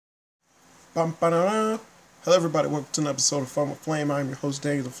Bum-ba-da-da. Hello, everybody. Welcome to an episode of Fun with Flame. I'm your host,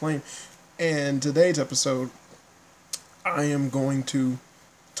 Daniel the Flame. And today's episode, I am going to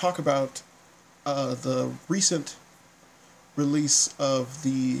talk about the recent release of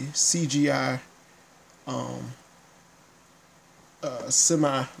the CGI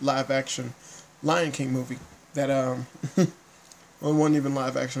semi live action Lion King movie. That well, wasn't even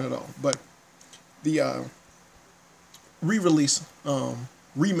live action at all, but the re-release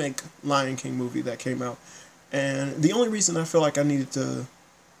remake Lion King movie that came out. And the only reason I feel like I needed to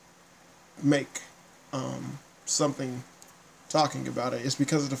make something talking about it is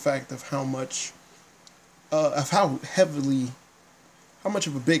because of the fact of how much of how much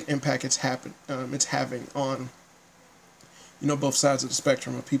of a big impact it's having on both sides of the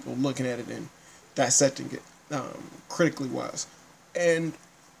spectrum of people looking at it and dissecting it critically wise. And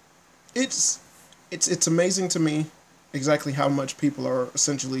it's it's amazing to me exactly how much people are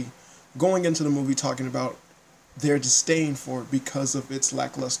essentially going into the movie talking about their disdain for it because of its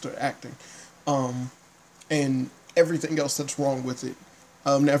lackluster acting, and everything else that's wrong with it.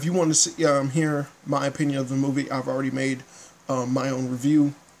 Now, if you want to hear my opinion of the movie, I've already made my own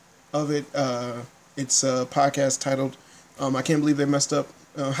review of it. It's a podcast titled "I Can't Believe They Messed Up."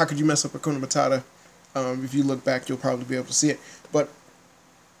 How could you mess up Hakuna Matata? If you look back, you'll probably be able to see it. But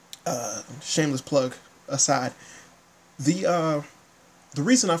shameless plug aside, the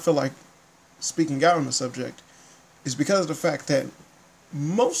reason I feel like speaking out on the subject is because of the fact that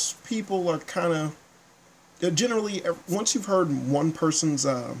most people are kind of generally, once you've heard one person's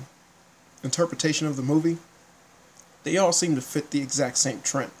interpretation of the movie, they all seem to fit the exact same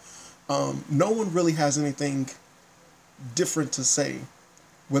trend. No one really has anything different to say,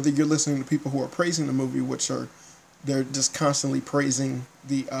 whether you're listening to people who are praising the movie, they're just constantly praising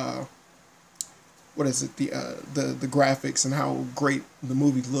the the graphics and how great the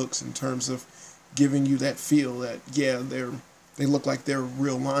movie looks in terms of giving you that feel that they look like they're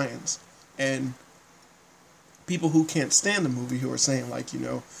real lions. And people who can't stand the movie who are saying lions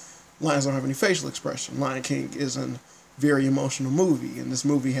don't have any facial expression. Lion King is a very emotional movie, and this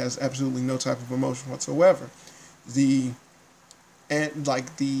movie has absolutely no type of emotion whatsoever. The and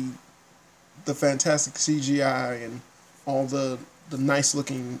like the fantastic CGI and all the nice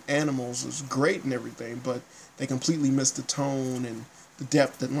looking animals is great and everything, but they completely missed the tone and the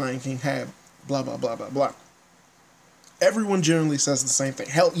depth that Lion King had. Blah blah blah blah blah. Everyone generally says the same thing.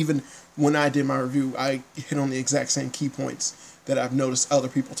 Hell, even when I did my review, I hit on the exact same key points that I've noticed other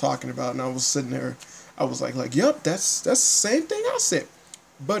people talking about, and I was sitting there, I was yep, that's the same thing I said.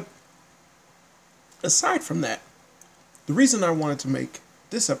 But aside from that, the reason I wanted to make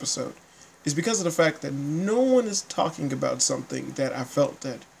this episode is because of the fact that no one is talking about something that I felt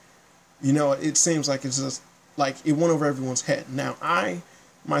that, it seems like it's just like it went over everyone's head. Now, I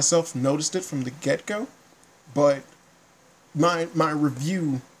myself noticed it from the get-go, but my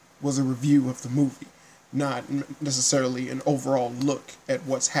review was a review of the movie, not necessarily an overall look at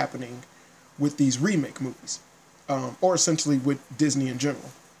what's happening with these remake movies, or essentially with Disney in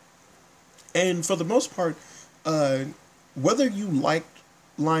general. And for the most part, whether you liked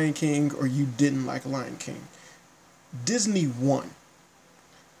Lion King or you didn't like Lion King, Disney won.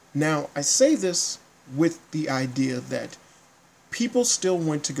 Now, I say this with the idea that people still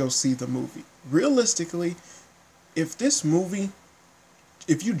went to go see the movie. Realistically, if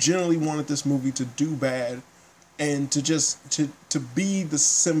you generally wanted this movie to do bad and to be the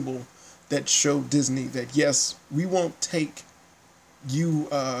symbol that showed Disney that yes, we won't take you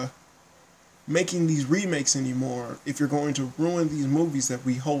making these remakes anymore if you're going to ruin these movies that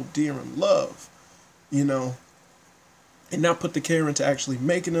we hold dear and love, and not put the care into actually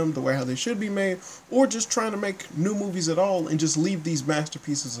making them the way how they should be made, or just trying to make new movies at all and just leave these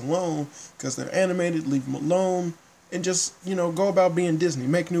masterpieces alone because they're animated, leave them alone, and just, go about being Disney,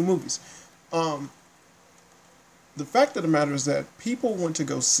 make new movies. The fact of the matter is that people went to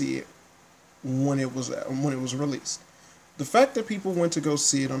go see it when it was released. The fact that people went to go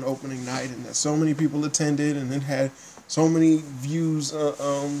see it on opening night and that so many people attended and it had so many views,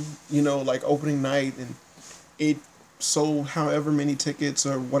 like opening night, and it sold however many tickets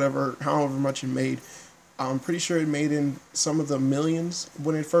or whatever, however much it made. I'm pretty sure it made in some of the millions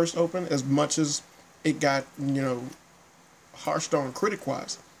when it first opened, as much as it got, harshed on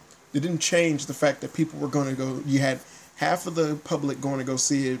critic-wise. It didn't change the fact that people were going to go. You had half of the public going to go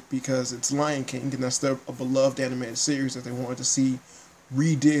see it because it's Lion King, and that's their beloved animated series that they wanted to see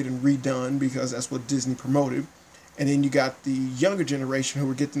redid and redone because that's what Disney promoted. And then you got the younger generation who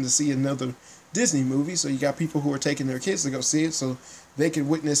were getting to see another Disney movie, so you got people who are taking their kids to go see it so they can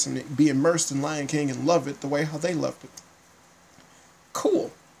witness and be immersed in Lion King and love it the way how they loved it.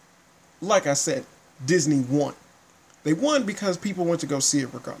 Cool. like I said, Disney won. They won because people went to go see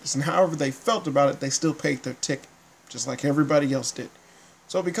it regardless. And however they felt about it, they still paid their ticket, just like everybody else did.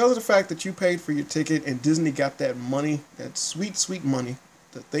 So because of the fact that you paid for your ticket and Disney got that money, that sweet, sweet money,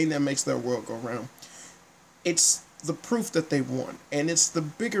 the thing that makes their world go round, it's the proof that they won. And it's the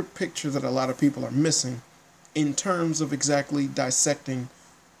bigger picture that a lot of people are missing in terms of exactly dissecting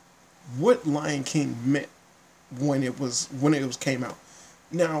what Lion King meant when it came out.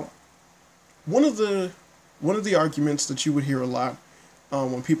 Now, one of the arguments that you would hear a lot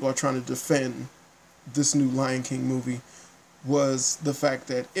when people are trying to defend this new Lion King movie was the fact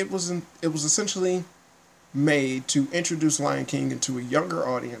that it was essentially made to introduce Lion King into a younger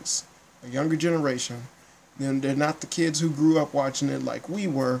audience, a younger generation. Then they're not the kids who grew up watching it like we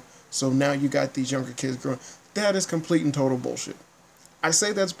were, so now you got these younger kids growing. That is complete and total bullshit. I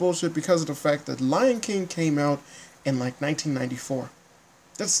say that's bullshit because of the fact that Lion King came out in like 1994.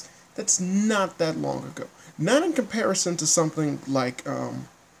 That's not that long ago. Not in comparison to something like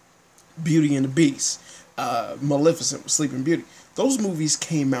Beauty and the Beast, Maleficent with Sleeping Beauty. Those movies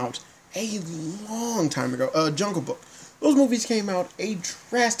came out a long time ago. Jungle Book. Those movies came out a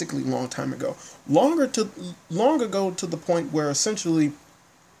drastically long time ago. Long ago to the point where essentially,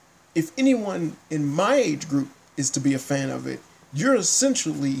 if anyone in my age group is to be a fan of it, you're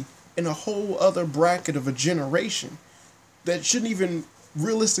essentially in a whole other bracket of a generation that shouldn't even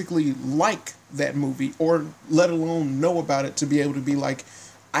realistically like that movie or let alone know about it to be able to be like,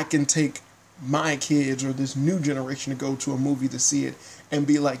 I can take my kids or this new generation to go to a movie to see it and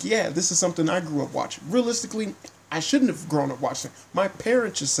be like, yeah, this is something I grew up watching. Realistically, I shouldn't have grown up watching it. My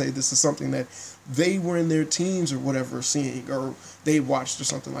parents should say this is something that they were in their teens or whatever seeing or they watched or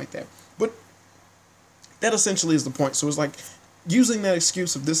something like that. But that essentially is the point. So it's like using that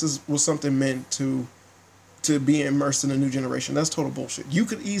excuse of was something meant to be immersed in a new generation. That's total bullshit. You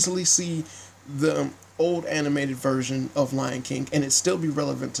could easily see the old animated version of Lion King and it still be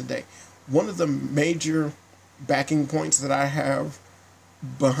relevant today. One of the major backing points that I have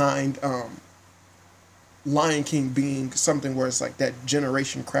behind Lion King being something where it's like that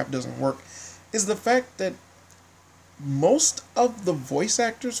generation crap doesn't work is the fact that most of the voice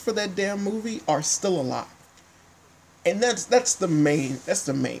actors for that damn movie are still alive. And that's the main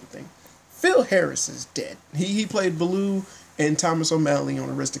thing. Phil Harris is dead. He played Baloo and Thomas O'Malley on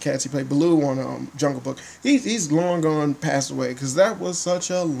Aristocats. He played Baloo on Jungle Book. He's long gone, passed away, because that was such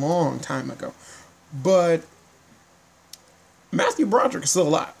a long time ago. But Matthew Broderick is still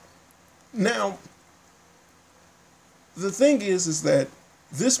alive. Now, the thing is that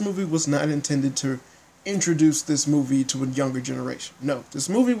this movie was not intended to introduce this movie to a younger generation. No, this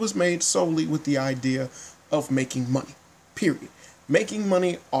movie was made solely with the idea of making money. Period. Making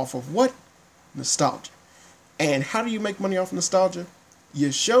money off of what? Nostalgia. And how do you make money off nostalgia?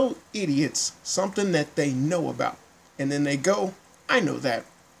 You show idiots something that they know about. And then they go, I know that.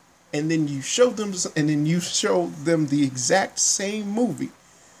 And then you show them the exact same movie.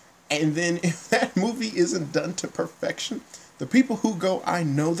 And then if that movie isn't done to perfection, the people who go, I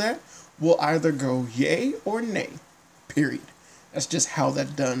know that, will either go yay or nay. Period. That's just how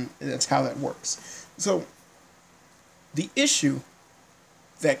that's how that works. So the issue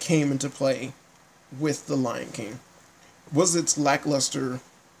that came into play with The Lion King was its lackluster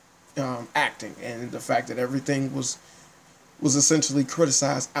acting and the fact that everything was essentially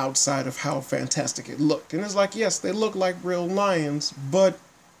criticized outside of how fantastic it looked. And it's like, yes, they look like real lions, but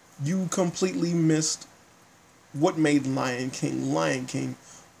you completely missed what made Lion King,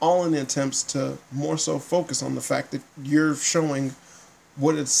 all in the attempts to more so focus on the fact that you're showing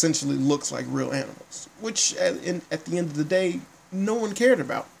what essentially looks like real animals, which at the end of the day, no one cared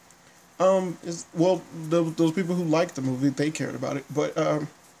about. Those people who liked the movie, they cared about it. But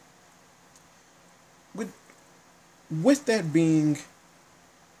with that being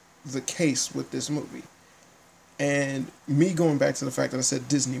the case with this movie, and me going back to the fact that I said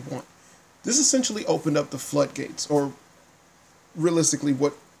Disney won, this essentially opened up the floodgates, or realistically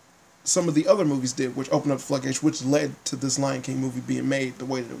what some of the other movies did, which opened up the floodgates, which led to this Lion King movie being made the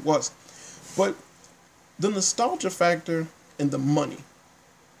way that it was. But the nostalgia factor and the money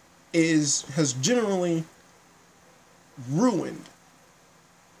has generally ruined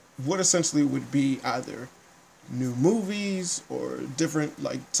what essentially would be either new movies or different,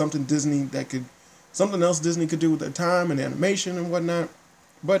 like something else Disney could do with their time and animation and whatnot,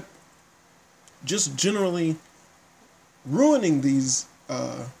 but just generally ruining these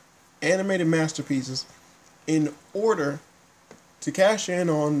animated masterpieces in order to cash in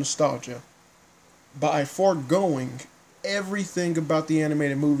on nostalgia by foregoing everything about the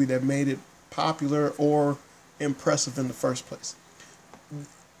animated movie that made it popular or impressive in the first place.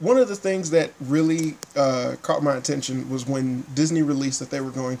 one of the things that really caught my attention was when Disney released that they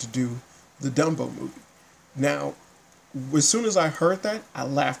were going to do the Dumbo movie. Now, as soon as I heard that, I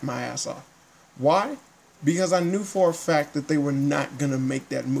laughed my ass off. Why? Because I knew for a fact that they were not going to make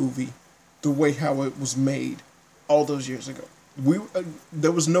that movie the way how it was made all those years ago.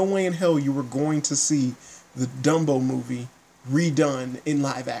 There was no way in hell you were going to see the Dumbo movie redone in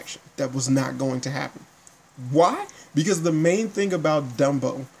live action. That was not going to happen. Why? Because the main thing about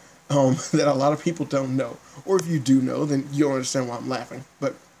Dumbo that a lot of people don't know, or if you do know, then you'll understand why I'm laughing.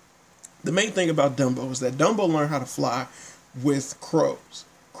 But the main thing about Dumbo is that Dumbo learned how to fly with crows.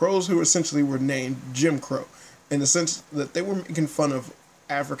 Crows who essentially were named Jim Crow, in the sense that they were making fun of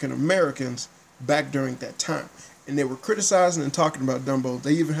African Americans back during that time. And they were criticizing and talking about Dumbo.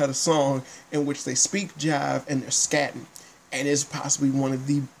 They even had a song in which they speak jive and they're scatting. And it's possibly one of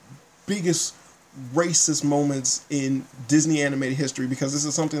the biggest racist moments in Disney animated history, because this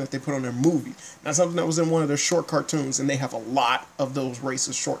is something that they put on their movie, not something that was in one of their short cartoons, and they have a lot of those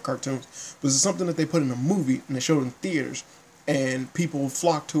racist short cartoons, but it's something that they put in a movie and they showed in theaters, and people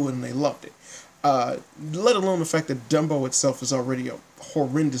flocked to it and they loved it. Let alone the fact that Dumbo itself is already a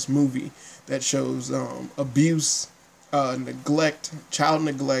horrendous movie that shows abuse, neglect, child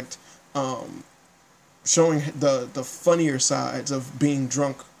neglect, showing the funnier sides of being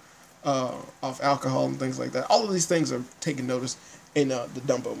drunk off alcohol and things like that. All of these things are taken notice in the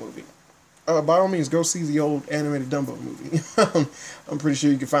Dumbo movie. By all means, go see the old animated Dumbo movie. I'm pretty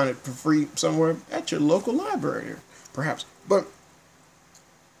sure you can find it for free somewhere at your local library, perhaps. But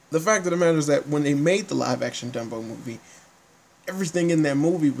the fact of the matter is that when they made the live-action Dumbo movie, everything in that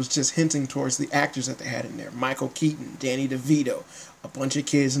movie was just hinting towards the actors that they had in there. Michael Keaton, Danny DeVito, a bunch of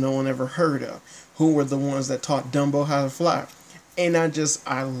kids no one ever heard of, who were the ones that taught Dumbo how to fly. And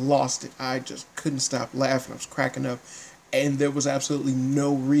I lost it. I just couldn't stop laughing. I was cracking up. And there was absolutely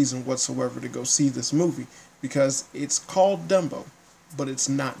no reason whatsoever to go see this movie, because it's called Dumbo, but it's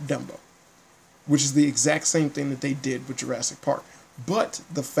not Dumbo, which is the exact same thing that they did with Jurassic Park. But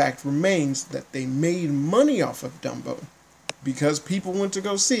the fact remains that they made money off of Dumbo because people went to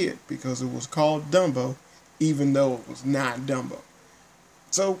go see it because it was called Dumbo, even though it was not Dumbo.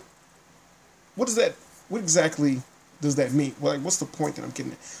 So, what exactly does that mean? Well, like, what's the point that I'm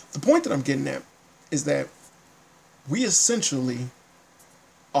getting at? The point that I'm getting at is that we essentially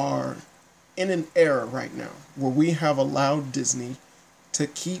are in an era right now where we have allowed Disney to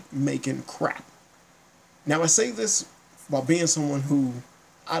keep making crap. Now, I say this while being someone who,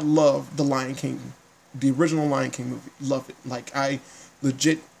 I love The Lion King, the original Lion King movie. Love it. Like, I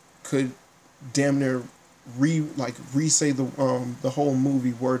legit could damn near re-say the whole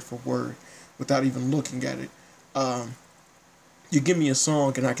movie word for word without even looking at it. You give me a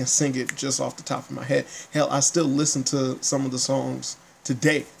song and I can sing it just off the top of my head. Hell, I still listen to some of the songs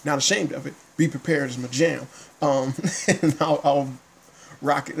today. Not ashamed of it. Be Prepared is my jam. And I'll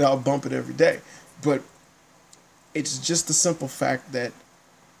rock it. I'll bump it every day. But it's just the simple fact that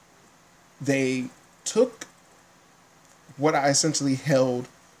they took what I essentially held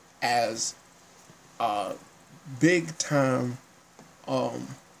as big time, don't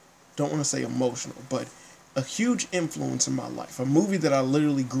want to say emotional, but a huge influence in my life, a movie that I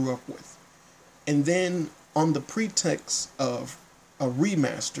literally grew up with. And then on the pretext of a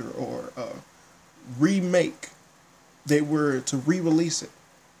remaster or a remake, they were to re-release it.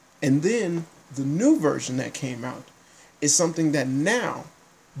 And then the new version that came out is something that now,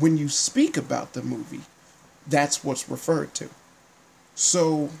 when you speak about the movie, that's what's referred to.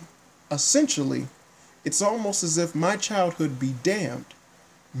 So, essentially, it's almost as if my childhood be damned,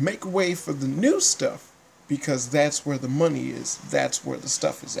 make way for the new stuff, because that's where the money is, that's where the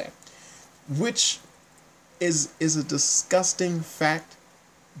stuff is at. Which is a disgusting fact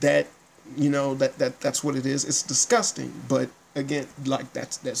that, that's what it is. It's disgusting, but again, like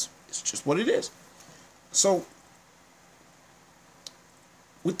it's just what it is. So,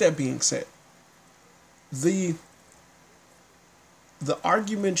 with that being said, the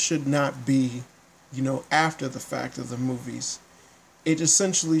argument should not be, after the fact of the movies. It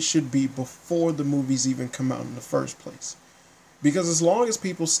essentially should be before the movies even come out in the first place. Because as long as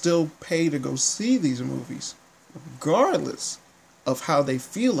people still pay to go see these movies, regardless of how they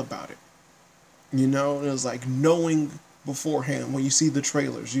feel about it, it's like knowing beforehand when you see the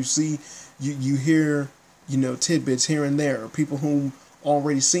trailers, you hear, tidbits here and there, or people who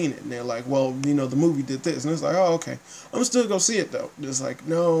already seen it, and they're like, well, the movie did this, and it's like, oh, okay, I'm still gonna see it though. It's like,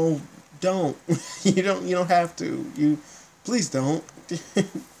 no, don't. you don't have to. Please don't.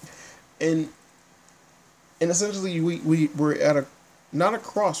 and essentially we're at not a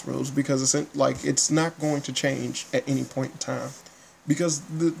crossroads, because it's not going to change at any point in time. because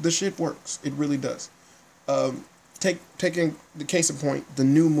the shit works. It really does. Taking the case in point, the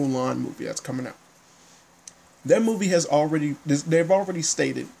new Mulan movie that's coming out. That movie has already, they've already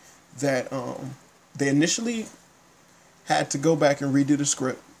stated that they initially had to go back and redo the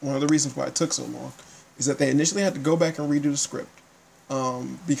script. One of the reasons why it took so long is that they initially had to go back and redo the script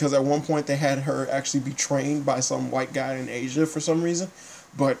because at one point they had her actually be trained by some white guy in Asia for some reason.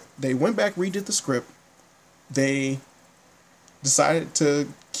 But they went back, redid the script. They decided to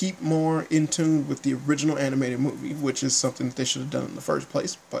keep more in tune with the original animated movie, which is something that they should have done in the first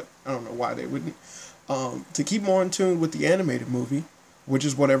place, but I don't know why they wouldn't. To keep more in tune with the animated movie, which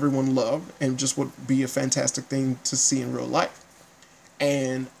is what everyone loved and just would be a fantastic thing to see in real life.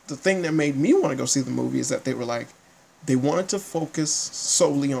 And the thing that made me want to go see the movie is that they were like, they wanted to focus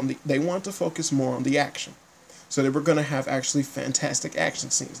solely on they wanted to focus more on the action. So they were going to have actually fantastic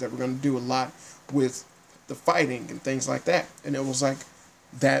action scenes. They were going to do a lot with the fighting and things like that. And it was like,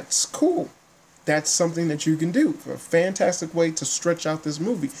 that's cool. That's something that you can do. A fantastic way to stretch out this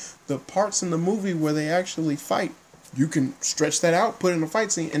movie. The parts in the movie where they actually fight, you can stretch that out, put in a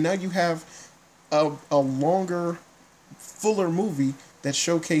fight scene, and now you have a longer, fuller movie that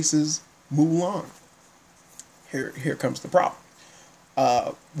showcases Mulan. Here comes the problem.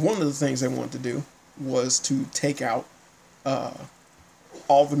 One of the things they wanted to do was to take out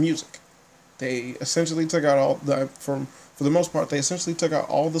all the music. They essentially took out all the for the most part, they essentially took out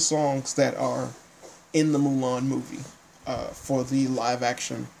all the songs that are in the Mulan movie for the live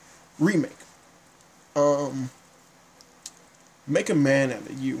action remake. Make a Man Out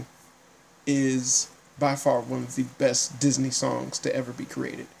of You is by far one of the best Disney songs to ever be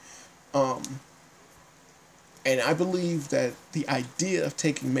created. And I believe that the idea of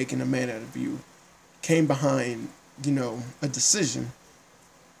making a man out of you came behind, a decision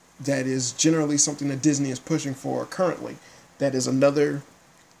that is generally something that Disney is pushing for currently. That is another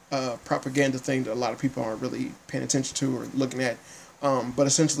propaganda thing that a lot of people aren't really paying attention to or looking at. But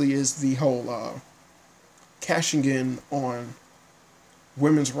essentially is the whole cashing in on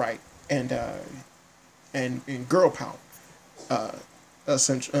women's right and girl power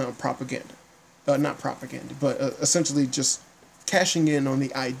propaganda. Not propaganda, but essentially just cashing in on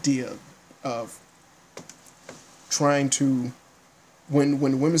the idea of trying to, when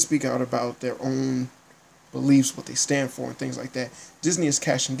women speak out about their own beliefs, what they stand for, and things like that, Disney is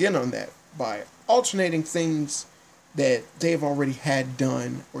cashing in on that by alternating things that they've already had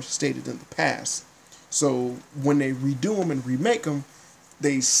done or stated in the past. So when they redo them and remake them,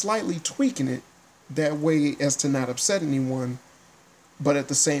 they slightly tweaking it that way as to not upset anyone, but at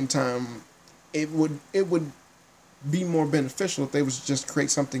the same time, it would be more beneficial if they was just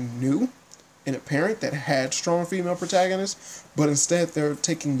create something new and apparent that had strong female protagonists, but instead they're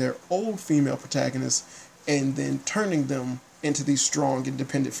taking their old female protagonists and then turning them into these strong,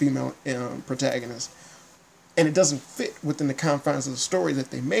 independent female protagonists. And it doesn't fit within the confines of the story that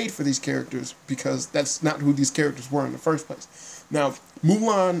they made for these characters because that's not who these characters were in the first place. Now,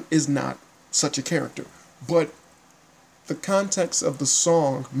 Mulan is not such a character, but the context of the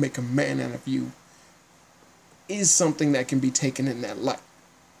song Make a Man Out of You is something that can be taken in that light.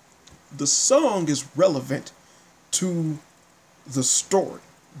 The song is relevant to the story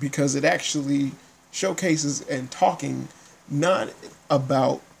because it actually showcases and talking not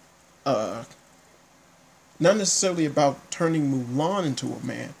necessarily about turning Mulan into a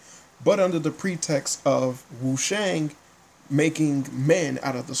man, but under the pretext of Wu Shang making men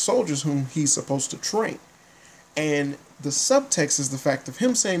out of the soldiers whom he's supposed to train. And the subtext is the fact of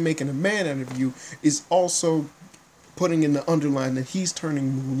him saying making a man out of you is also putting in the underline that he's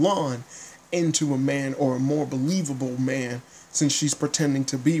turning Mulan into a man or a more believable man since she's pretending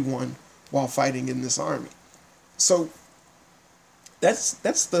to be one while fighting in this army. So that's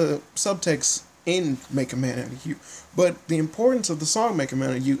the subtext in Make a Man Out of You. But the importance of the song Make a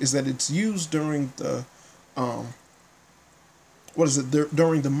Man Out of You is that it's used during the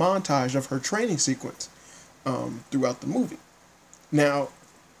during the montage of her training sequence throughout the movie. Now,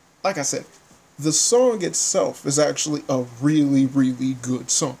 like I said, the song itself is actually a really, really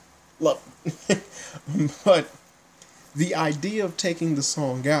good song. Love it. But the idea of taking the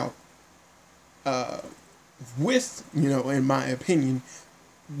song out with, in my opinion,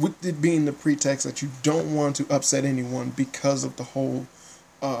 with it being the pretext that you don't want to upset anyone because of the whole,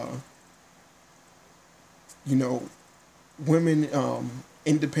 women,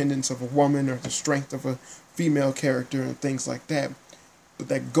 independence of a woman or the strength of a female character and things like that. But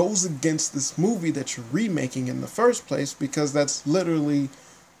that goes against this movie that you're remaking in the first place because that's literally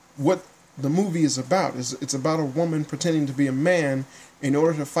what the movie is about. It's about a woman pretending to be a man in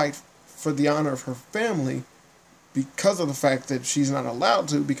order to fight for the honor of her family because of the fact that she's not allowed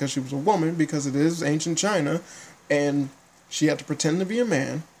to because she was a woman, because it is ancient China, and she had to pretend to be a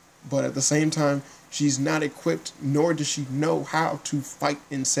man, but at the same time, she's not equipped, nor does she know how to fight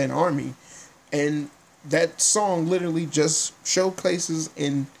in said army. And that song literally just showcases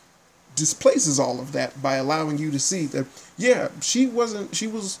and displaces all of that by allowing you to see that, yeah, she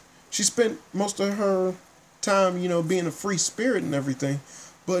spent most of her time, being a free spirit and everything,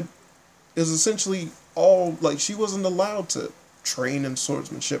 but is essentially all, like, she wasn't allowed to train in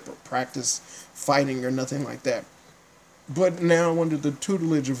swordsmanship or practice fighting or nothing like that. But now, under the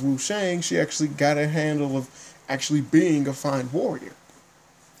tutelage of Wu Shang, she actually got a handle of actually being a fine warrior.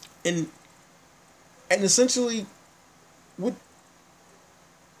 And essentially, what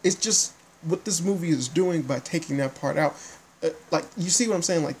it's just what this movie is doing by taking that part out. Like, you see what I'm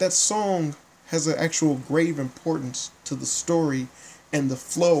saying? Like, that song has an actual grave importance to the story and the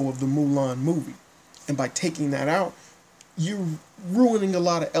flow of the Mulan movie. And by taking that out, you're ruining a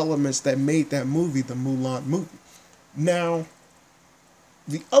lot of elements that made that movie the Mulan movie. Now,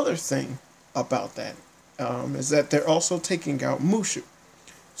 the other thing about that is that they're also taking out Mushu.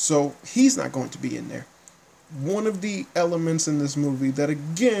 So he's not going to be in there. One of the elements in this movie that,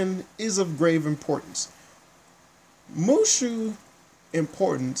 again, is of grave importance. Mushu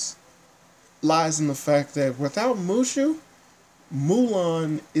importance lies in the fact that without Mushu,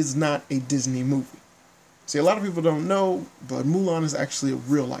 Mulan is not a Disney movie. See, a lot of people don't know, but Mulan is actually a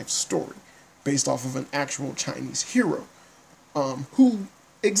real-life story based off of an actual Chinese hero who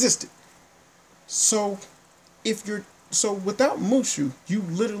existed. So, without Mushu, you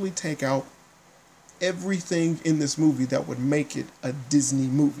literally take out everything in this movie that would make it a Disney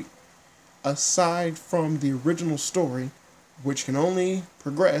movie. Aside from the original story, which can only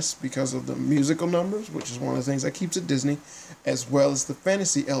progress because of the musical numbers, which is one of the things that keeps it Disney, as well as the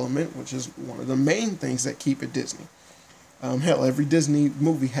fantasy element, which is one of the main things that keep it Disney. Hell, every Disney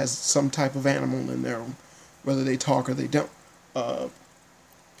movie has some type of animal in there, whether they talk or they don't.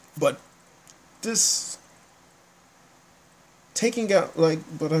 But this taking out,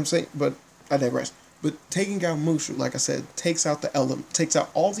 but I digress. But taking out Mushu, like I said, takes out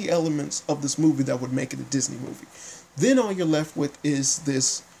all the elements of this movie that would make it a Disney movie. Then all you're left with is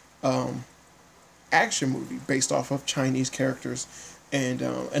this action movie based off of Chinese characters and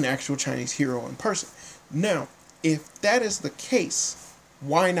an actual Chinese hero in person. Now, if that is the case,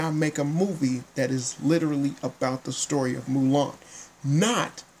 why not make a movie that is literally about the story of Mulan,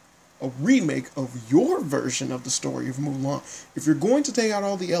 not a remake of your version of the story of Mulan? If you're going to take out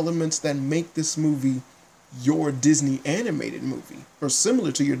all the elements that make this movie your Disney animated movie, or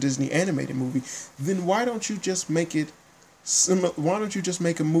similar to your Disney animated movie, then why don't you just make it why don't you just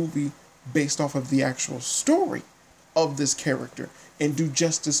make a movie based off of the actual story of this character and do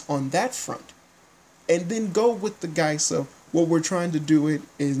justice on that front? And then go with the guise of what we're trying to do it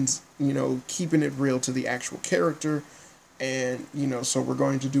is, keeping it real to the actual character. And, so we're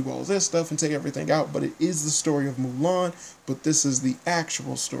going to do all this stuff and take everything out, but it is the story of Mulan, but this is the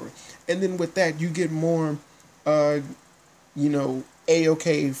actual story. And then with that, you get more, A-OK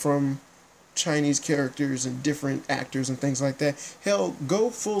from Chinese characters and different actors and things like that. Hell,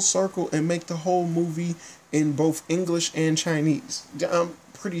 go full circle and make the whole movie in both English and Chinese. I'm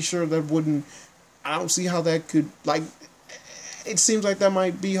pretty sure that I don't see how that could, it seems like that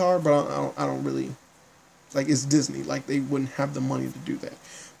might be hard, but I don't really... it's Disney. They wouldn't have the money to do that.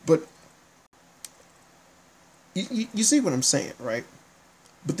 But you see what I'm saying, right?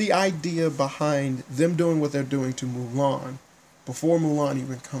 But the idea behind them doing what they're doing to Mulan, before Mulan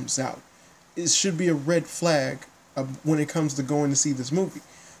even comes out, should be a red flag when it comes to going to see this movie.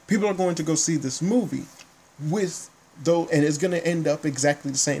 People are going to go see this movie and it's going to end up exactly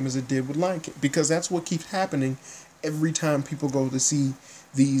the same as it did with Lion King, because that's what keeps happening every time people go to see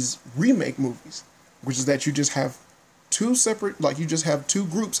these remake movies. Which is that you just have two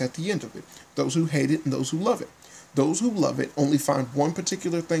groups at the end of it. Those who hate it and those who love it. Those who love it only find one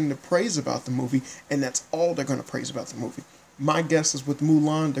particular thing to praise about the movie, and that's all they're going to praise about the movie. My guess is with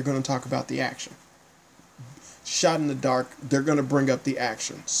Mulan, they're going to talk about the action. Shot in the dark, they're going to bring up the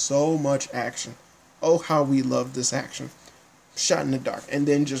action. So much action. Oh, how we love this action. Shot in the dark. And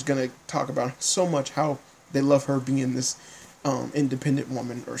then just going to talk about so much how they love her being this independent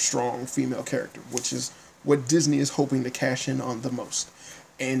woman or strong female character, which is what Disney is hoping to cash in on the most.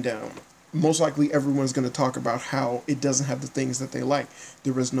 And most likely everyone's going to talk about how it doesn't have the things that they like.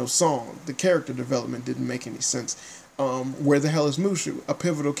 There is no song. The character development didn't make any sense. Where the hell is Mushu? A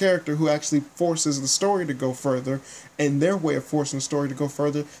pivotal character who actually forces the story to go further, and their way of forcing the story to go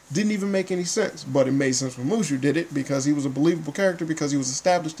further didn't even make any sense. But it made sense when Mushu did it, because he was a believable character, because he was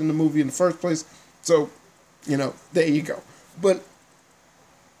established in the movie in the first place. So There you go. But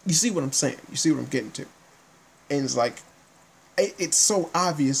you see what I'm saying. You see what I'm getting to. And it's like, it's so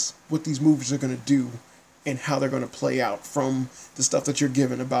obvious what these movies are going to do and how they're going to play out from the stuff that you're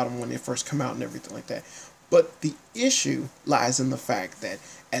given about them when they first come out and everything like that. But the issue lies in the fact that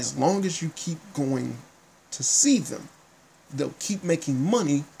as long as you keep going to see them, they'll keep making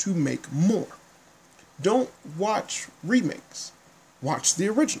money to make more. Don't watch remakes. Watch the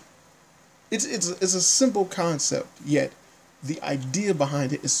original. It's a simple concept, yet the idea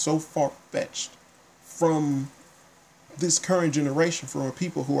behind it is so far-fetched from this current generation, from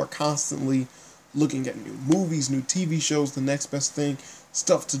people who are constantly looking at new movies, new TV shows, the next best thing,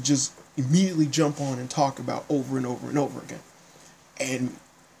 stuff to just immediately jump on and talk about over and over and over again. And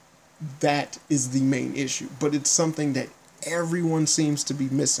that is the main issue. But it's something that everyone seems to be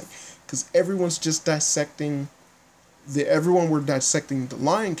missing, because everyone's just dissecting everyone were dissecting the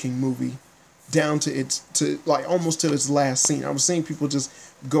Lion King movie down to almost to its last scene. I was seeing people just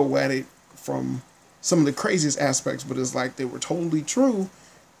go at it from some of the craziest aspects, but it's like they were totally true,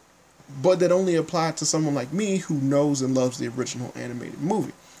 but that only applied to someone like me who knows and loves the original animated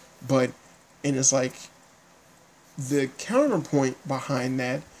movie. And it's like, the counterpoint behind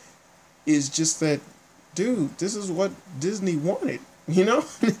that is just that, dude, this is what Disney wanted,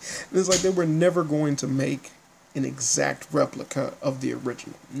 It's like they were never going to make an exact replica of the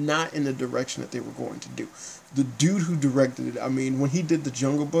original, not in the direction that they were going to do. The dude who directed it, I mean, when he did the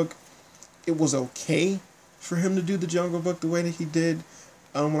Jungle Book, it was okay for him to do the Jungle Book the way that he did.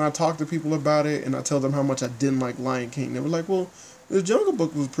 When I talk to people about it and I tell them how much I didn't like Lion King, they were like, well, the Jungle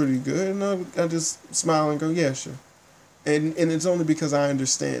Book was pretty good. And I just smile and go, yeah, sure. And it's only because I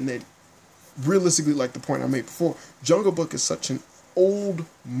understand that, realistically, like the point I made before, Jungle Book is such an old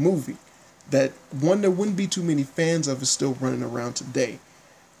movie that, one, there wouldn't be too many fans of it still running around today.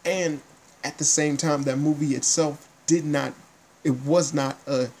 And at the same time, that movie itself was not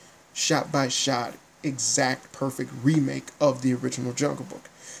a shot-by-shot, exact, perfect remake of the original Jungle Book.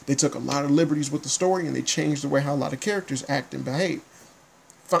 They took a lot of liberties with the story, and they changed the way how a lot of characters act and behave.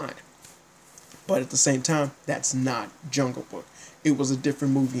 Fine. But at the same time, that's not Jungle Book. It was a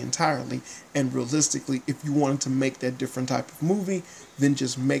different movie entirely, and realistically, if you wanted to make that different type of movie, then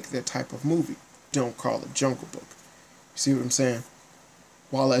just make that type of movie. Don't call it Jungle Book. You see what I'm saying?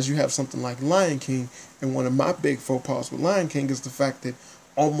 While as you have something like Lion King, and one of my big faux pas with Lion King is the fact that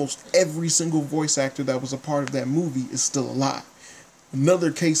almost every single voice actor that was a part of that movie is still alive.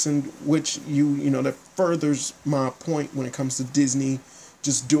 Another case in which that furthers my point when it comes to Disney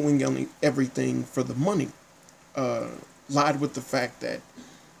just doing everything for the money, lied with the fact that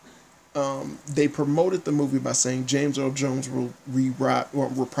they promoted the movie by saying James Earl Jones will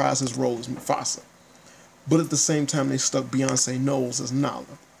reprise his role as Mufasa. But at the same time, they stuck Beyonce Knowles as Nala.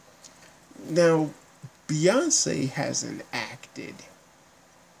 Now, Beyonce hasn't acted,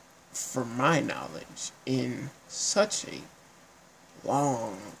 from my knowledge, in such a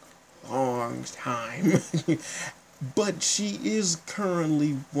long time. But she is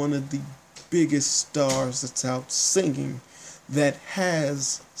currently one of the biggest stars that's out singing that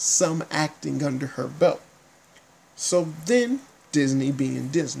has some acting under her belt. So then Disney, being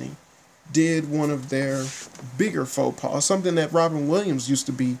Disney, did one of their bigger faux pas, something that Robin Williams used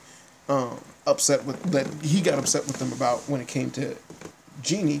to be upset with, that he got upset with them about when it came to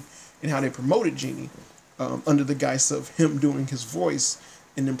Genie and how they promoted Genie, under the guise of him doing his voice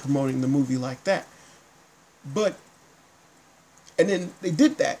and then promoting the movie like that. And then they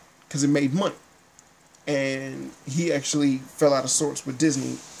did that because it made money. And he actually fell out of sorts with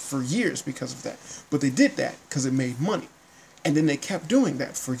Disney for years because of that. But they did that because it made money. And then they kept doing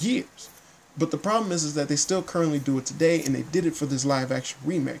that for years. But the problem is that they still currently do it today, and they did it for this live-action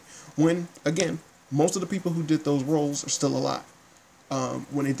remake. When, again, most of the people who did those roles are still alive.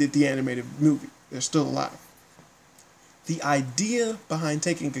 When they did the animated movie, they're still alive. The idea behind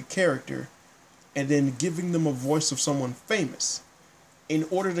taking a character and then giving them a voice of someone famous in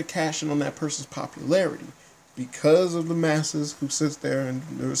order to cash in on that person's popularity, because of the masses who sits there and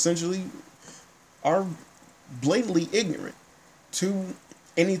they're essentially are blatantly ignorant to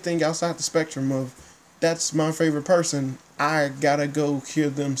anything outside the spectrum of, that's my favorite person, I gotta go hear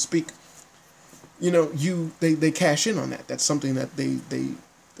them speak. They cash in on that. That's something that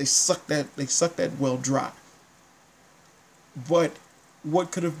they suck that well dry. But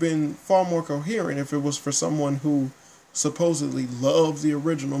what could have been far more coherent if it was for someone who supposedly loves the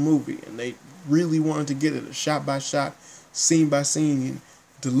original movie and they really wanted to get it a shot by shot, scene by scene, and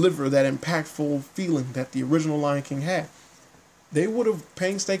deliver that impactful feeling that the original Lion King had. They would have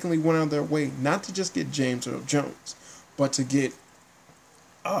painstakingly went out of their way not to just get James Earl Jones, but to get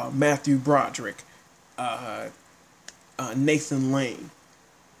Matthew Broderick, Nathan Lane,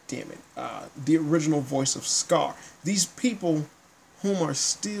 damn it, the original voice of Scar. These people whom are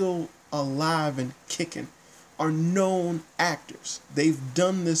still alive and kicking are known actors. They've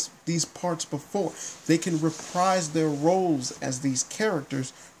done these parts before. They can reprise their roles as these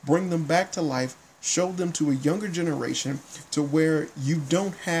characters, bring them back to life, show them to a younger generation, to where you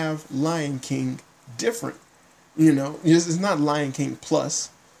don't have Lion King different. You know, it's not Lion King plus,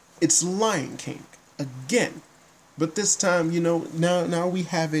 it's Lion King again. But this time, you know, now we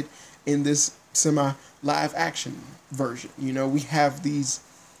have it in this semi live action version. You know, we have these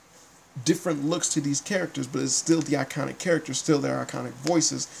different looks to these characters, but it's still the iconic characters, still their iconic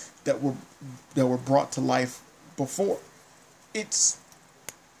voices that were brought to life before. It's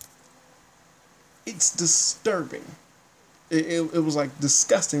disturbing. It was like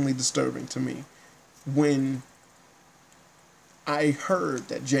disgustingly disturbing to me when I heard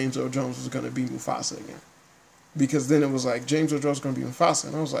that James Earl Jones was going to be Mufasa again. Because then it was like, James Earl Jones is going to be Mufasa.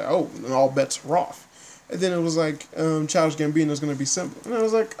 And I was like, oh, and all bets are off. And then it was like, Childish Gambino is going to be Simba. And I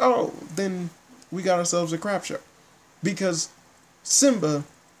was like, oh, then we got ourselves a crap show. Because Simba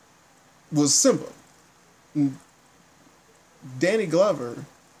was Simba. And Danny Glover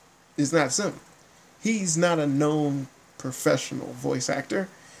is not Simba. He's not a known professional voice actor.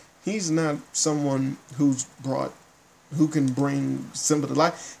 He's not someone who can bring Simba to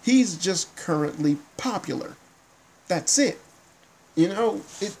life. He's just currently popular. That's it. You know,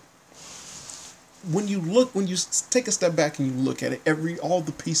 when you take a step back and you look at it, all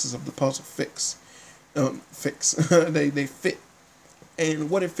the pieces of the puzzle they fit, and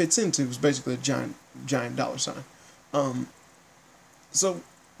what it fits into is basically a giant dollar sign. So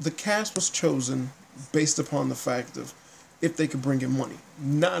the cast was chosen based upon the fact of if they could bring in money,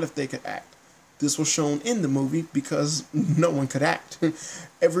 not if they could act. This was shown in the movie because no one could act.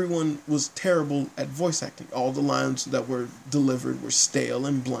 Everyone was terrible at voice acting. All the lines that were delivered were stale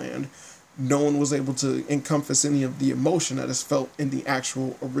and bland. No one was able to encompass any of the emotion that is felt in the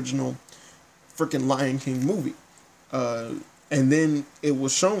actual original freaking Lion King movie. And then it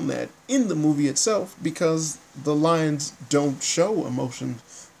was shown that in the movie itself, because the lions don't show emotion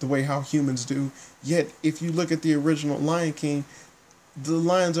the way how humans do. Yet, if you look at the original Lion King, the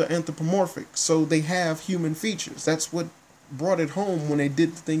lions are anthropomorphic, so they have human features. That's what brought it home when they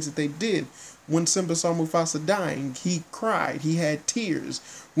did the things that they did. When Simba saw Mufasa dying, he cried. He had tears.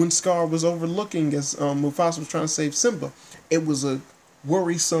 When Scar was overlooking as Mufasa was trying to save Simba, it was a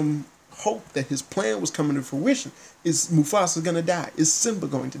worrisome hope that his plan was coming to fruition. Is Mufasa going to die? Is Simba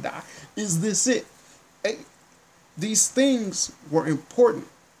going to die? Is this it? These things were important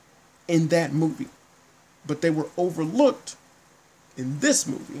in that movie, but they were overlooked in this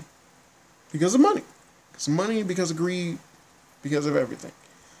movie because of money. Because of money, because of greed, because of everything.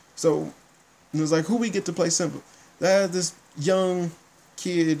 So it was like, who we get to play Simba? This young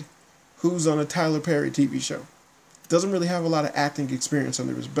kid who's on a Tyler Perry TV show. Doesn't really have a lot of acting experience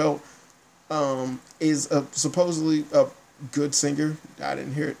under his belt. Is supposedly a good singer. I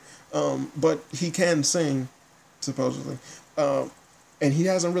didn't hear it. But he can sing, supposedly. And he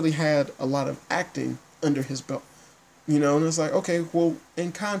hasn't really had a lot of acting under his belt. You know, and it's like, okay, well,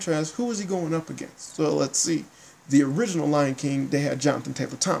 in contrast, who is he going up against? So let's see. The original Lion King, they had Jonathan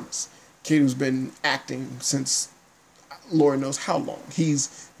Taylor Thomas, kid who's been acting since Lord knows how long.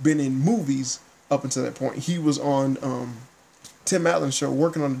 He's been in movies up until that point. He was on Tim Allen's show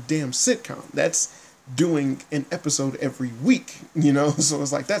working on a damn sitcom. That's doing an episode every week, you know? So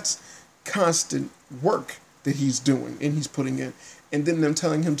it's like, that's constant work that he's doing and he's putting in. And then them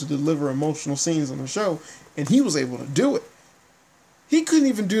telling him to deliver emotional scenes on the show, and he was able to do it. He couldn't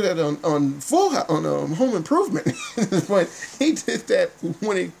even do that on Full House, on Home Improvement, but he did that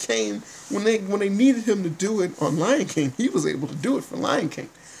when they needed him to do it on Lion King. He was able to do it for Lion King.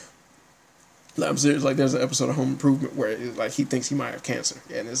 I'm serious. Like, there's an episode of Home Improvement where like he thinks he might have cancer,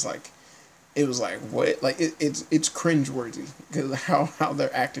 and it's like, it was like, what? Like it's cringeworthy because how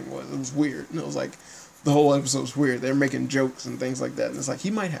their acting was. It was weird, and it was like, the whole episode was weird. They're making jokes and things like that. And it's like, he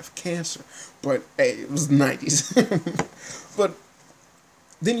might have cancer. But, hey, it was the 90s. But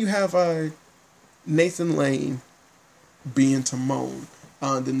then you have Nathan Lane being Timon.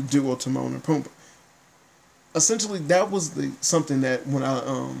 Then the duo Timon and Pumbaa. Essentially, that was something that when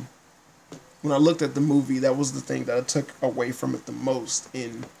I looked at the movie, that was the thing that I took away from it the most,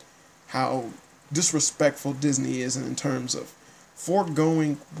 in how disrespectful Disney is in terms of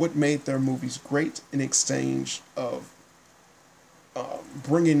foregoing what made their movies great in exchange of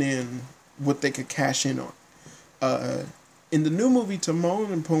bringing in what they could cash in on. In the new movie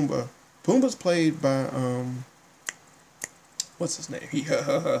Timon and Pumbaa, Pumbaa's played by what's his name?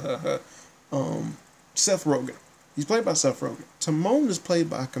 Seth Rogen. He's played by Seth Rogen. Timon is played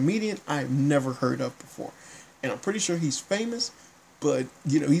by a comedian I've never heard of before. And I'm pretty sure he's famous, but,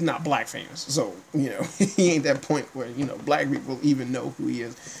 he's not black famous. So, he ain't that point where, black people even know who he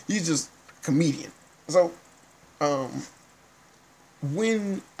is. He's just a comedian. So,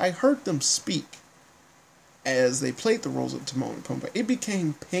 when I heard them speak as they played the roles of Timon and Pumbaa, it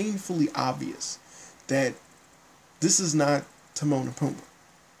became painfully obvious that this is not Timon and Pumbaa.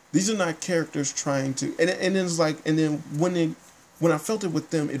 These are not characters trying to, and it's like, and then when I felt it with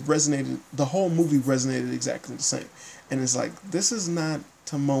them, it resonated. The whole movie resonated exactly the same, and it's like, this is not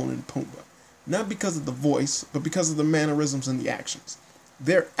Timon and Pumbaa, not because of the voice, but because of the mannerisms and the actions.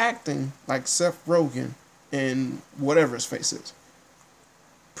 They're acting like Seth Rogen and whatever his face is,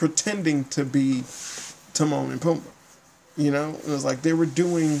 pretending to be Timon and Pumbaa. It was like they were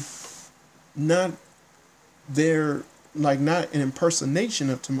doing not not an impersonation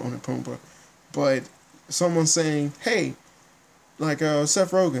of Timon and Pumbaa, but someone saying, hey,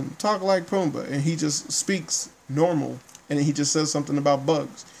 Seth Rogen, talk like Pumbaa, and he just speaks normal, and then he just says something about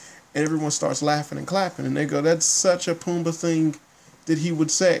bugs, and everyone starts laughing and clapping, and they go, that's such a Pumbaa thing that he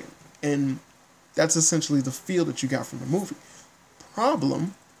would say, and that's essentially the feel that you got from the movie.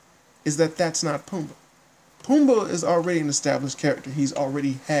 Problem is that that's not Pumbaa. Pumbaa is already an established character. He's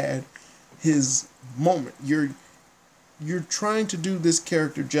already had his moment. You're trying to do this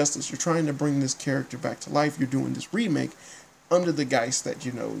character justice. You're trying to bring this character back to life. You're doing this remake under the guise that,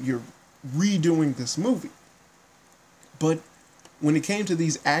 you're redoing this movie. But when it came to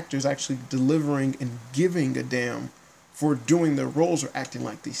these actors actually delivering and giving a damn for doing their roles or acting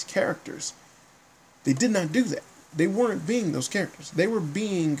like these characters, they did not do that. They weren't being those characters. They were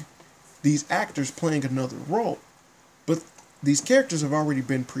being these actors playing another role. But these characters have already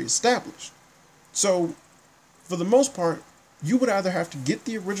been pre-established. So, for the most part, you would either have to get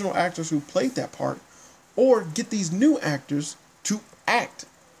the original actors who played that part, or get these new actors to act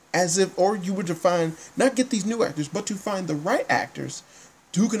as if, or you would find, not get these new actors, but to find the right actors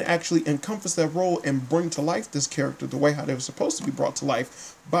who can actually encompass that role and bring to life this character the way how they were supposed to be brought to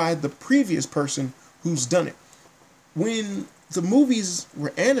life by the previous person who's done it. When the movies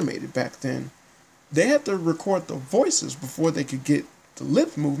were animated back then, they had to record the voices before they could get the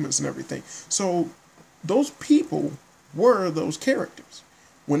lip movements and everything. So those people were those characters.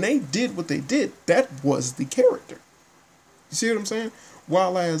 When they did what they did, that was the character. You see what I'm saying?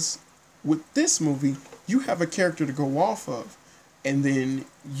 While as with this movie, you have a character to go off of, and then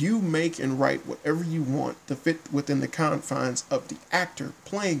you make and write whatever you want to fit within the confines of the actor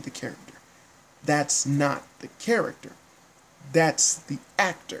playing the character. That's not the character. That's the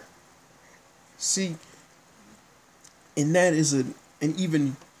actor. See, and that is an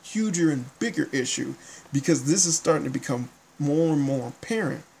even huger and bigger issue, because this is starting to become more and more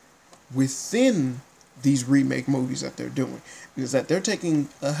apparent within these remake movies that they're doing, is that they're taking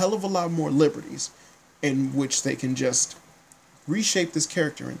a hell of a lot more liberties in which they can just reshape this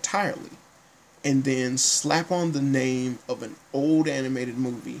character entirely and then slap on the name of an old animated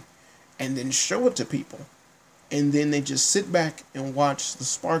movie and then show it to people, and then they just sit back and watch the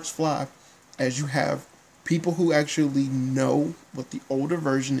sparks fly as you have people who actually know what the older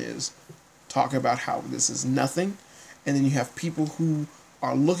version is talk about how this is nothing, and then you have people who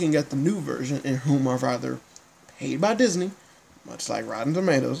are looking at the new version and whom are rather paid by Disney, much like Rotten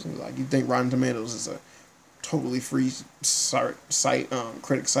Tomatoes. Like, you think Rotten Tomatoes is a totally free site,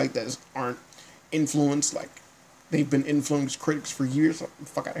 critic site that aren't influenced, like they've been influenced critics for years.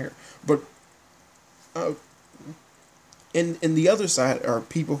 Fuck out of here. But and the other side are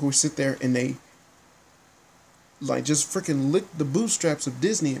people who sit there and they like just freaking lick the bootstraps of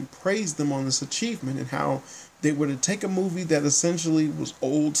Disney and praise them on this achievement, and how they were to take a movie that essentially was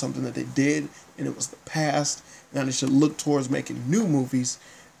old, something that they did, and it was the past. Now they should look towards making new movies,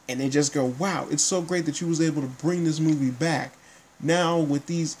 and they just go, wow, it's so great that you was able to bring this movie back. Now with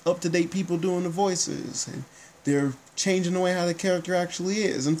these up-to-date people doing the voices, and they're changing the way how the character actually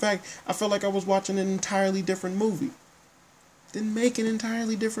is. In fact, I felt like I was watching an entirely different movie. Then make an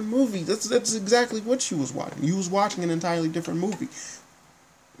entirely different movie. That's exactly what you was watching. You was watching an entirely different movie.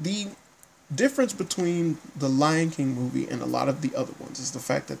 The difference between the Lion King movie and a lot of the other ones is the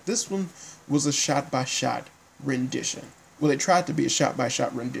fact that this one was a shot-by-shot rendition. Well, it tried to be a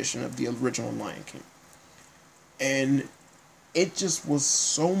shot-by-shot rendition of the original Lion King. And it just was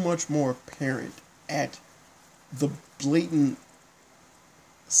so much more apparent at the blatant,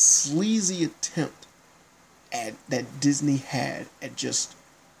 sleazy attempt that Disney had at just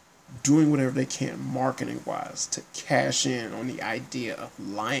doing whatever they can marketing-wise to cash in on the idea of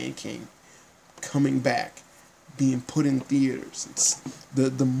Lion King coming back, being put in theaters. It's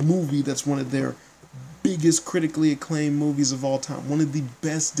the movie that's one of their biggest critically acclaimed movies of all time, one of the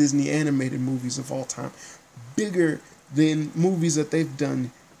best Disney animated movies of all time, bigger than movies that they've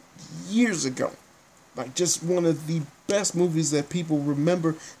done years ago. Like, just one of the best movies that people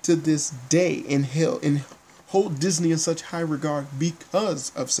remember to this day and hold Disney in such high regard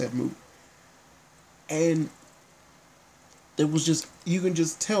because of said movie. And it was just, you can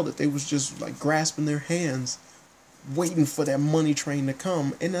just tell that they was just like grasping their hands, waiting for that money train to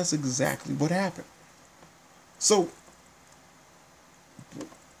come, and that's exactly what happened. So,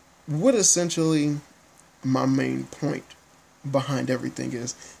 what essentially my main point behind everything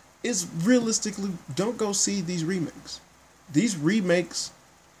is realistically, don't go see these remakes. These remakes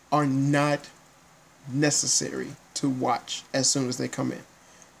are not necessary to watch as soon as they come in.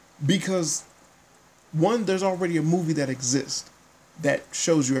 Because, one, there's already a movie that exists that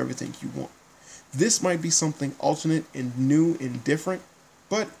shows you everything you want. This might be something alternate and new and different,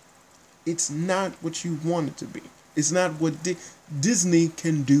 but it's not what you want it to be. It's not what Disney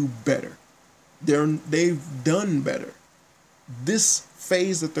can do better. They've done better. This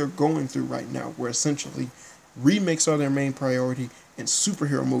phase that they're going through right now, where essentially remakes are their main priority and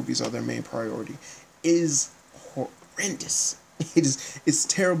superhero movies are their main priority, is horrendous. It's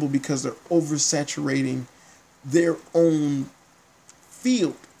terrible because they're oversaturating their own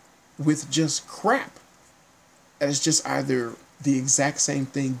field with just crap. And it's just either the exact same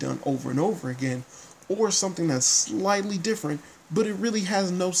thing done over and over again, or something that's slightly different, but it really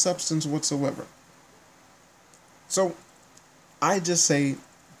has no substance whatsoever. So, I just say,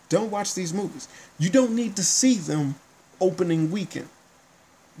 don't watch these movies. You don't need to see them opening weekend.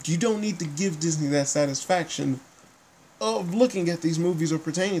 You don't need to give Disney that satisfaction of looking at these movies or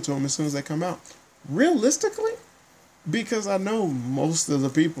pertaining to them as soon as they come out. Realistically, because I know most of the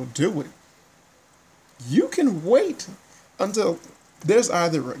people do it, you can wait until there's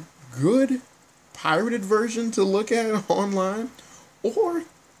either a good pirated version to look at online, or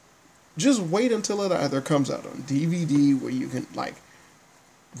just wait until it either comes out on DVD where you can like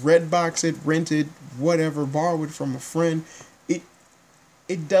Redbox it, rent it, whatever, borrow it from a friend.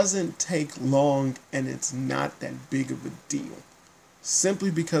 It doesn't take long, and it's not that big of a deal. Simply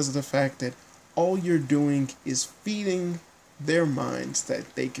because of the fact that all you're doing is feeding their minds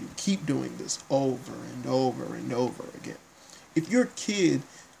that they can keep doing this over and over and over again. If your kid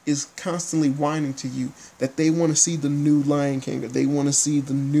is constantly whining to you that they want to see the new Lion King, or they want to see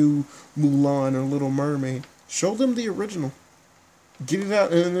the new Mulan or Little Mermaid, show them the original. Get it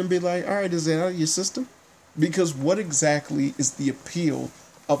out and then be like, alright, is it out of your system? Because what exactly is the appeal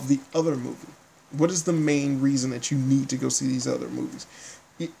of the other movie? What is the main reason that you need to go see these other movies?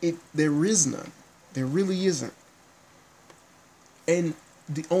 There is none. There really isn't. And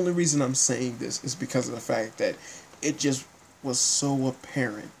the only reason I'm saying this is because of the fact that it just was so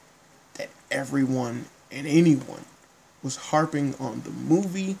apparent that everyone and anyone was harping on the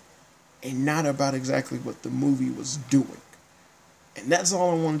movie and not about exactly what the movie was doing. And that's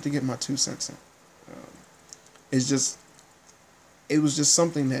all I wanted to get my 2 cents in. It was just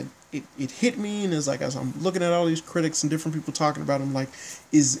something that it hit me, and it's like, as I'm looking at all these critics and different people talking about it, I'm like,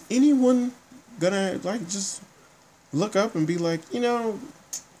 is anyone gonna like just look up and be like,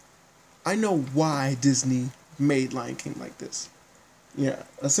 I know why Disney made Lion King like this. Yeah,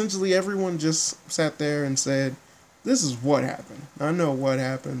 essentially everyone just sat there and said, this is what happened. I know what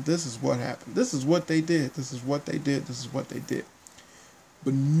happened. This is what happened. This is what they did. This is what they did. This is what they did.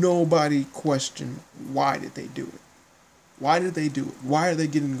 But nobody questioned, why did they do it? Why did they do it? Why are they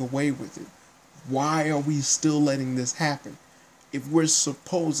getting away with it? Why are we still letting this happen? If we're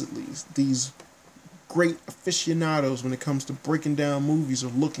supposedly these great aficionados when it comes to breaking down movies or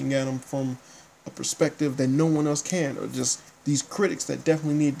looking at them from a perspective that no one else can, or just these critics that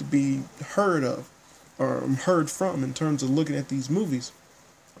definitely need to be heard of or heard from in terms of looking at these movies,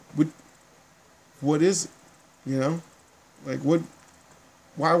 what is it? Like, what?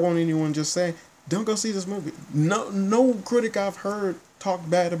 Why won't anyone just say, don't go see this movie? No critic I've heard talk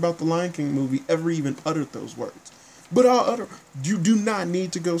bad about the Lion King movie ever even uttered those words. But you do not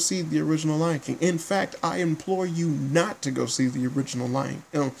need to go see the original Lion King. In fact, I implore you not to go see the original Lion.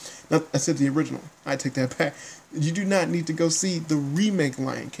 I said the original. I take that back. You do not need to go see the remake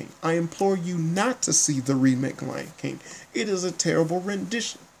Lion King. I implore you not to see the remake Lion King. It is a terrible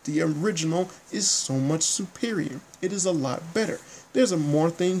rendition. The original is so much superior. It is a lot better. There's more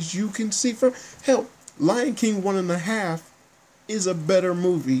things you can see from. Hell, Lion King 1.5 is a better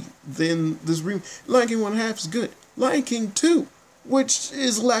movie than this remake. Lion King 1.5 is good. Lion King 2, which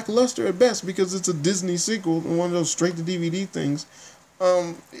is lackluster at best because it's a Disney sequel and one of those straight-to-DVD things,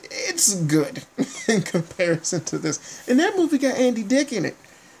 it's good in comparison to this. And that movie got Andy Dick in it,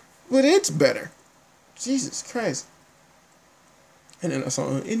 but it's better. Jesus Christ. And then I saw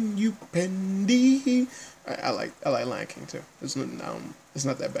Independy. I like Lion King too. It's not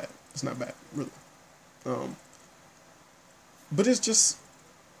that bad. It's not bad, really. Um, but it's just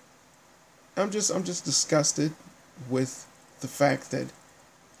I'm just disgusted with the fact that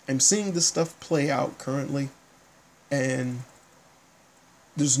I'm seeing this stuff play out currently, and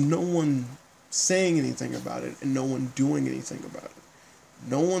there's no one saying anything about it and no one doing anything about it.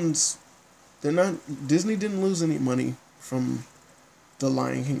 No one's they're not Disney didn't lose any money from the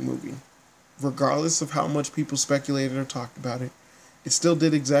Lion King movie. Regardless of how much people speculated or talked about it, it still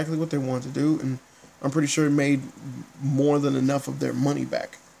did exactly what they wanted to do, and I'm pretty sure it made more than enough of their money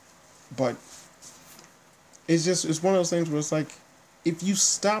back. But it's one of those things where it's like, if you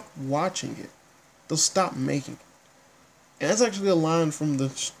stop watching it, they'll stop making it. And that's actually a line from the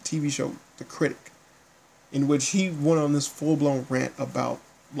TV show The Critic, in which he went on this full-blown rant about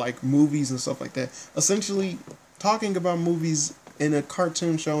like movies and stuff like that. Essentially talking about movies in a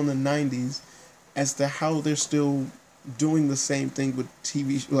cartoon show in the 90s as to how they're still doing the same thing with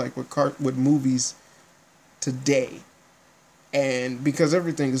TV, like with movies today. And because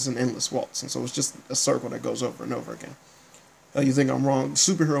everything is an endless waltz, and so it's just a circle that goes over and over again. You think I'm wrong?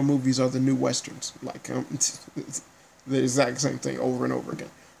 Superhero movies are the new westerns, like it's the exact same thing over and over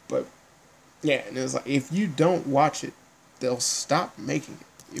again. But yeah, and it's like, if you don't watch it, they'll stop making it.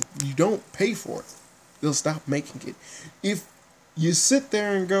 If you don't pay for it, they'll stop making it. If you sit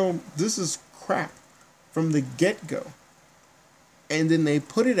there and go, this is crap from the get-go, and then they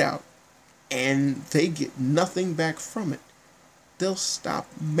put it out and they get nothing back from it, they'll stop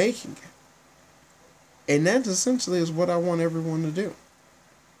making it. And that essentially is what I want everyone to do.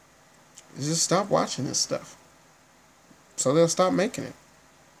 Is just stop watching this stuff. So they'll stop making it.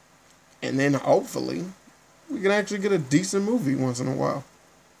 And then hopefully we can actually get a decent movie once in a while.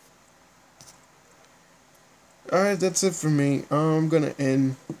 Alright, that's it for me. I'm going to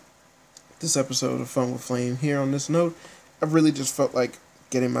end this episode of Fun with Flame here on this note. I really just felt like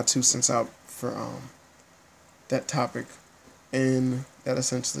getting my 2 cents out for that topic. And that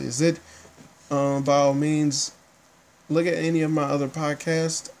essentially is it. By all means, look at any of my other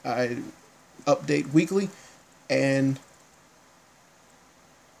podcasts. I update weekly. And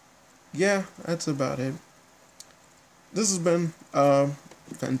yeah, that's about it. This has been a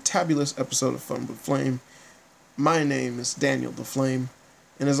fantabulous episode of Fun with Flame. My name is Daniel the Flame.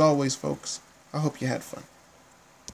 And as always, folks, I hope you had fun.